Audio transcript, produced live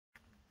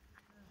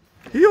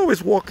He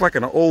always walked like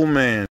an old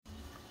man.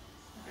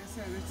 I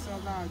said it's so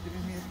loud, you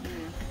didn't hear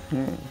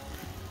me.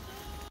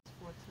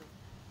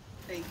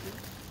 Thank you.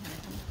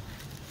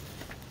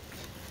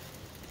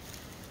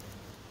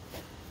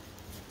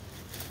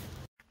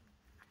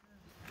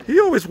 He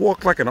always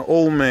walked like an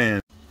old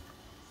man.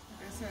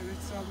 I said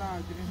it's so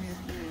loud, you didn't hear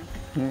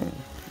me.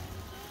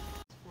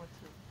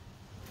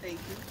 Thank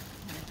you.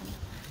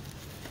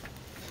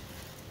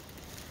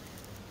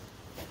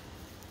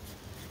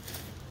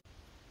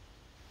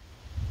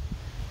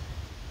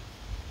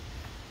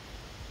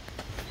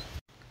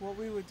 What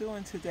we were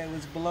doing today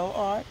was blow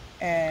art,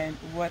 and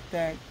what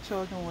the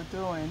children were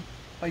doing,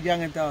 or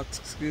young adults,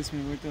 excuse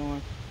me, were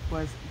doing,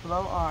 was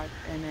blow art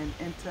and then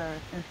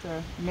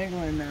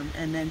intermingling them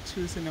and then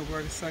choosing a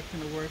word,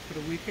 selecting a word for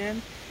the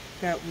weekend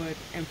that would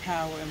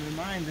empower and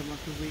remind them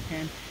of the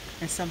weekend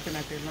and something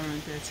that they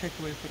learned, their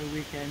takeaway for the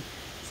weekend.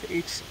 So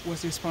each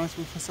was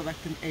responsible for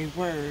selecting a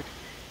word,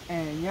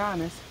 and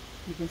Giannis,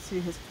 you can see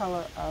his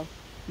color of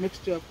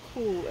mixture of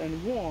cool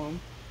and warm,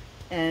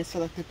 and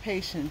selected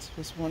patience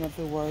was one of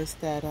the words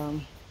that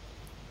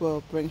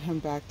will bring him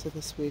back to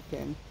this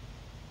weekend.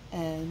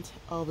 And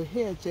over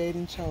here,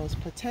 Jaden chose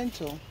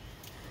potential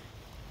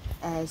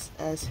as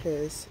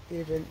his,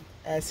 even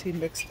as he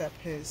mixed up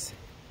his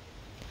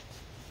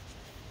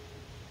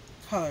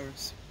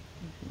colors.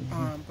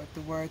 But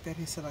the word that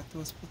he selected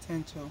was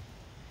potential.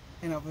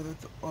 And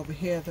over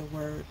here, the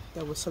word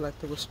that was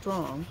selected was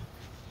strong.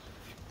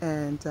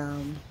 And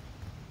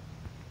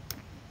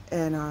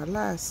our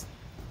last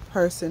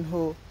person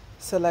who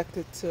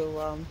selected to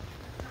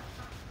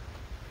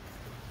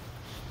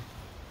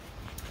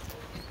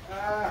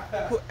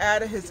who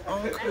added his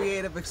own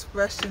creative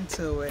expression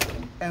to it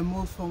and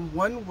moved from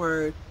one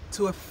word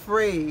to a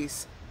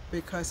phrase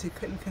because he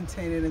couldn't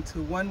contain it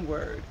into one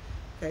word.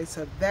 Okay,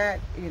 so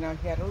that, you know,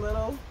 he had a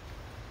little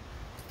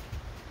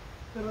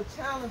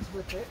challenge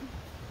with it,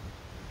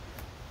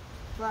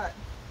 but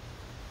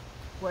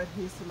what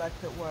he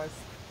selected was,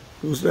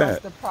 who's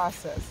that? The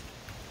process.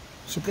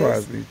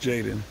 Surprised me,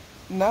 Jaden.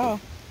 No,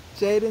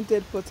 Jaden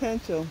did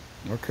potential.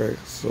 Okay,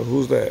 so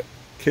who's that?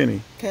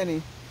 Kenny.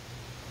 Kenny.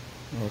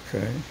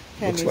 Okay.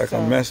 Kenny, looks like so,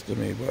 a mess to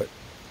me, but.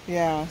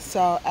 Yeah,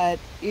 so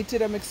each of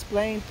them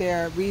explained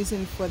their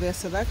reason for their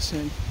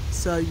selection.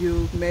 So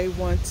you may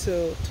want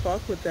to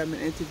talk with them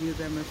and interview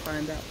them and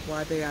find out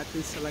why they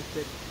actually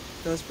selected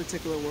those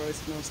particular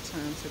words and those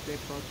terms that they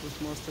felt was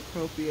most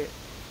appropriate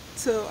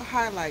to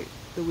highlight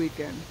the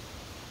weekend.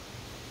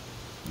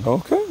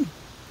 Okay.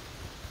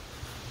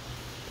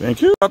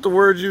 Thank you. About the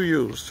words you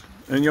used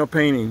in your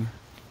painting.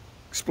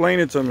 Explain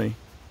it to me.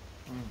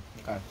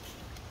 Okay.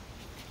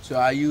 So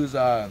I use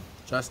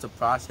trust the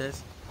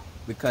process,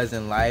 because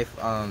in life,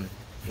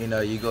 you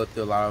know, you go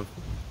through a lot of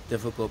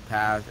difficult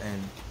paths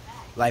and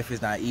life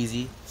is not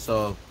easy.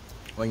 So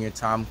when your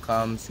time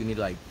comes, you need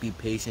to like be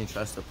patient,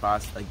 trust the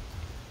process, like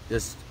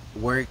just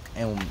work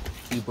and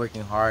keep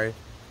working hard.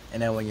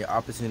 And then when your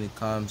opportunity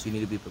comes, you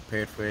need to be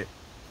prepared for it.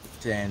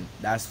 And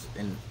I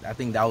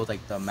think that was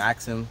like the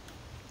maxim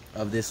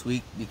of this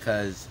week,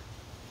 because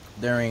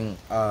during,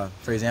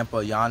 for example,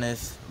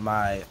 Giannis,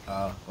 my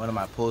one of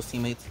my post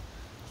teammates,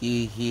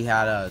 he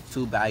had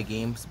 2 bad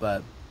games,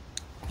 but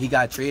he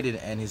got traded,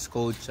 and his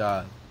coach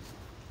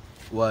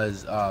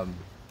was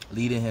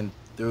leading him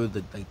through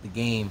the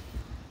game,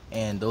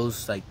 and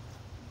those like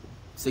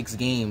 6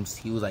 games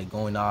he was like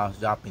going off,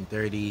 dropping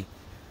 30,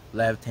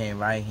 left hand,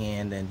 right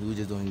hand, and he was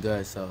just doing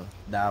good. So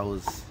that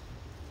was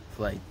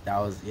like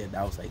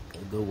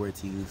a good word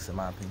to use in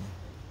my opinion.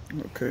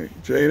 Okay,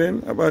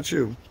 Jaden, how about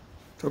you?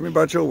 Tell me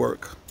about your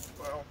work.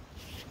 Well,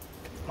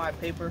 my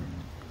paper,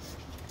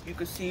 you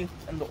can see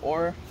in the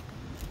aura,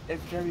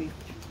 it's very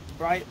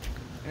bright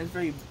and it's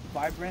very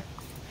vibrant.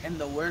 And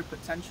the word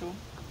potential,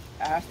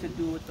 it has to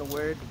do with the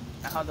word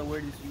and how the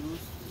word is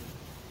used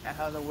and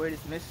how the word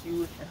is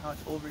misused and how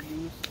it's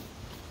overused.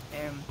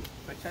 And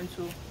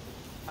potential,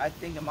 I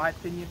think, in my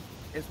opinion,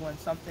 is when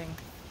something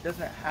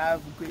doesn't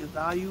have great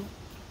value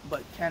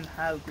but can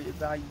have great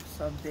value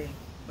someday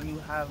when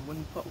you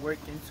put work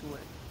into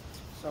it.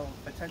 So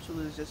potential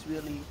is just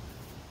really,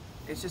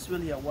 it's just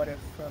really a what if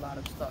for a lot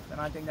of stuff,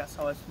 and I think that's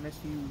how it's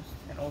misused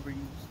and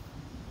overused.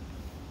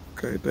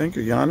 Okay, thank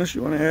you. Giannis,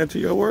 you want to add to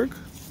your work?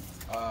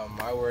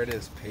 My word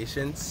is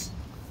patience,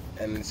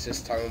 and it's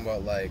just talking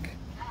about like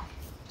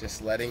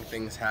just letting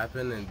things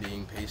happen and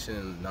being patient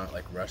and not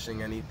like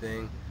rushing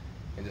anything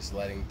and just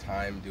letting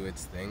time do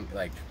its thing,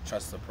 like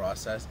trust the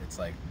process. It's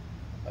like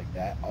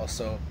that.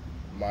 Also,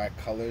 my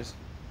colors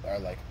are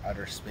like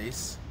outer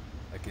space,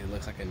 like it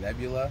looks like a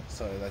nebula,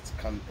 so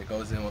it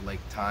goes in with like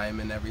time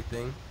and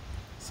everything.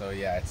 So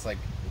yeah, it's like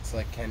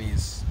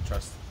Kenny's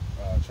trust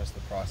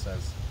the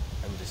process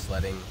and just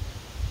letting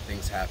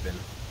things happen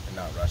and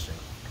not rushing.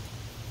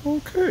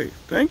 Okay,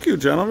 thank you,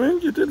 gentlemen.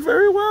 You did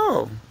very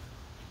well.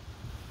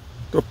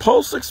 The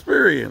Pulse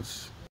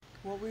experience.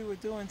 What we were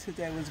doing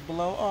today was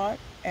blow art,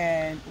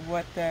 and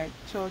what the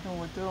children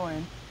were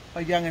doing,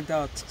 or young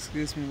adults,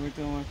 excuse me, were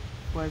doing,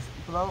 was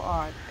blow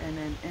art and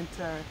then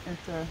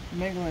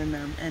intermingling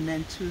them and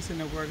then choosing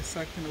a word,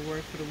 selecting a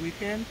word for the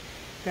weekend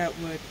that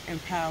would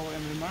empower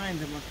and remind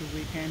them of the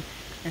weekend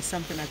and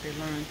something that they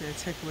learned, their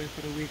takeaway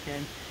for the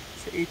weekend.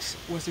 So each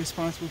was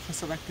responsible for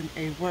selecting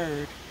a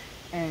word.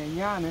 And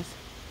Giannis,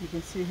 you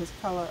can see his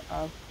color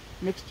of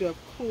mixture of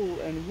cool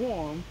and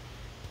warm,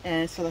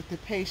 and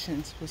selected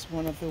patience was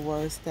one of the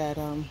words that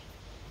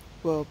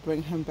will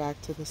bring him back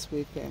to this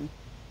weekend.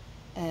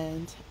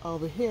 And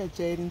over here,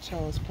 Jaden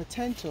chose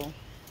potential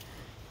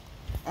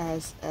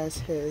as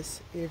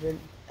his, even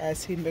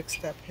as he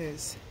mixed up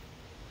his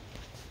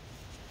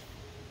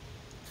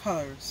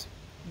colors.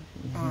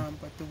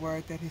 But the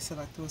word that he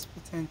selected was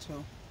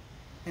potential.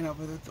 And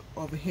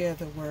over here,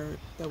 the word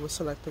that was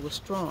selected was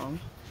strong.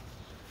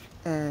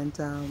 And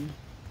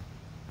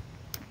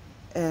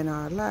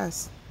our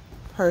last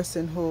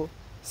person who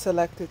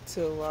selected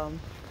to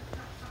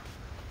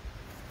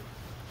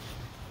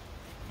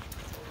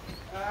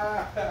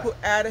who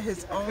added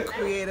his own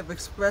creative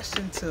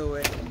expression to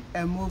it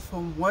and moved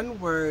from one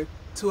word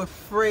to a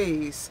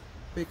phrase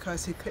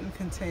because he couldn't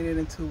contain it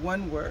into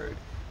one word.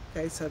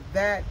 Okay, so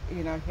that,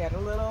 you know, he had a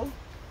little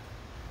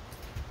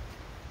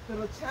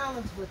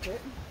challenge with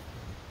it,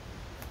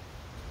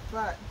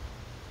 but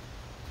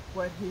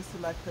what he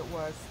selected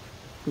was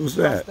Who's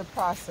that? the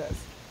process.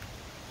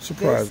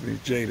 Surprised me,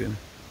 Jaden.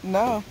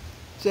 No,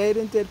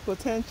 Jaden did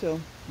potential.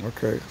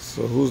 Okay,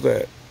 so who's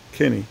that?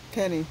 Kenny.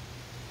 Kenny.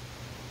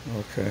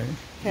 Okay.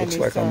 Kenny, Looks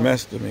like so, a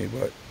mess to me,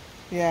 but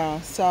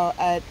yeah. So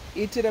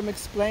each of them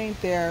explained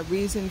their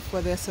reason for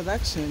their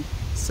selection.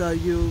 So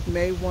you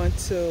may want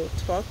to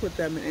talk with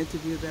them and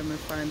interview them and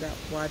find out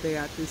why they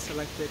actually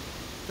selected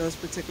those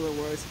particular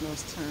words and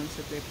those terms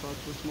that they felt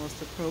was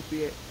most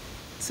appropriate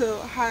to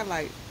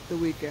highlight the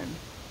weekend.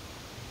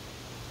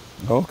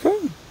 okay.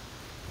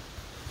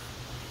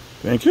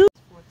 Thank you.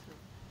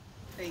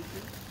 Thank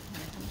you.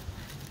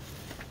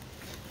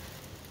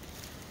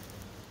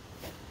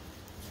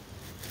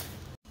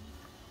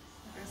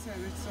 Like I said,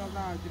 it's so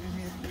loud, you didn't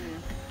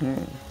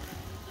hear it.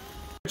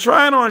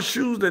 Trying on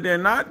shoes that they're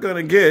not going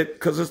to get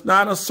because it's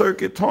not a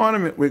circuit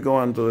tournament we're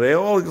going to. They're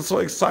all so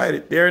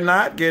excited. They're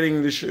not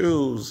getting the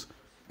shoes.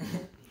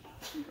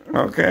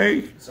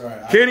 Okay?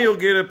 Sorry, Kenny will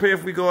get a pair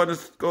if we go on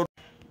this. Go.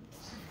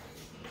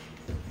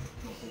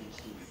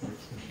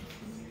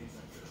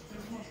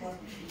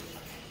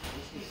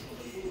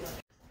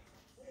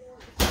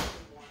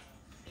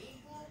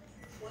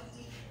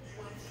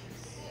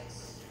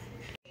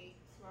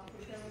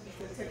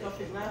 Take off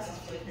your glasses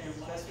for the camera.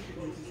 That's what you're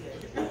going to say.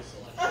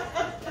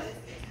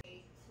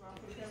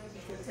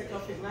 Take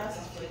off your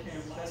glasses for the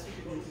camera. That's what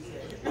you're going to say.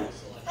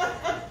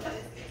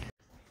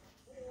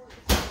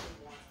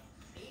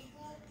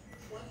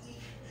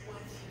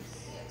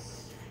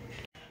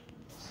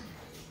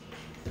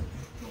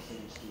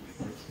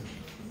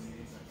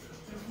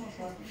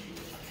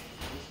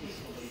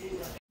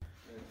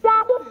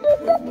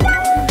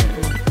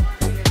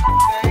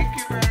 Thank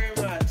you very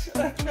much.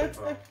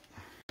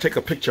 Take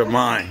a picture of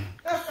mine.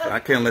 I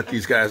can't let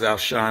these guys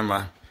outshine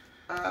my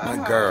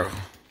girl.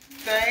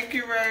 Thank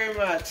you very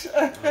much.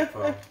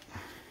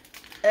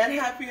 And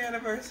happy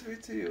anniversary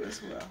to you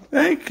as well.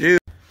 Thank you.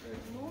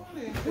 Good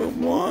morning. Good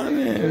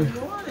morning. Good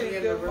morning.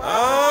 Good morning.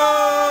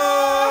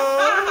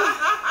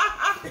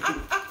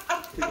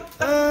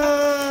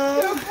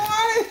 Good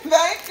morning.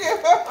 Thank you.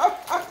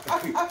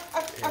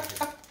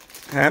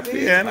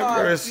 Happy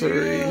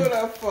anniversary.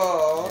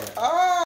 Beautiful. Oh.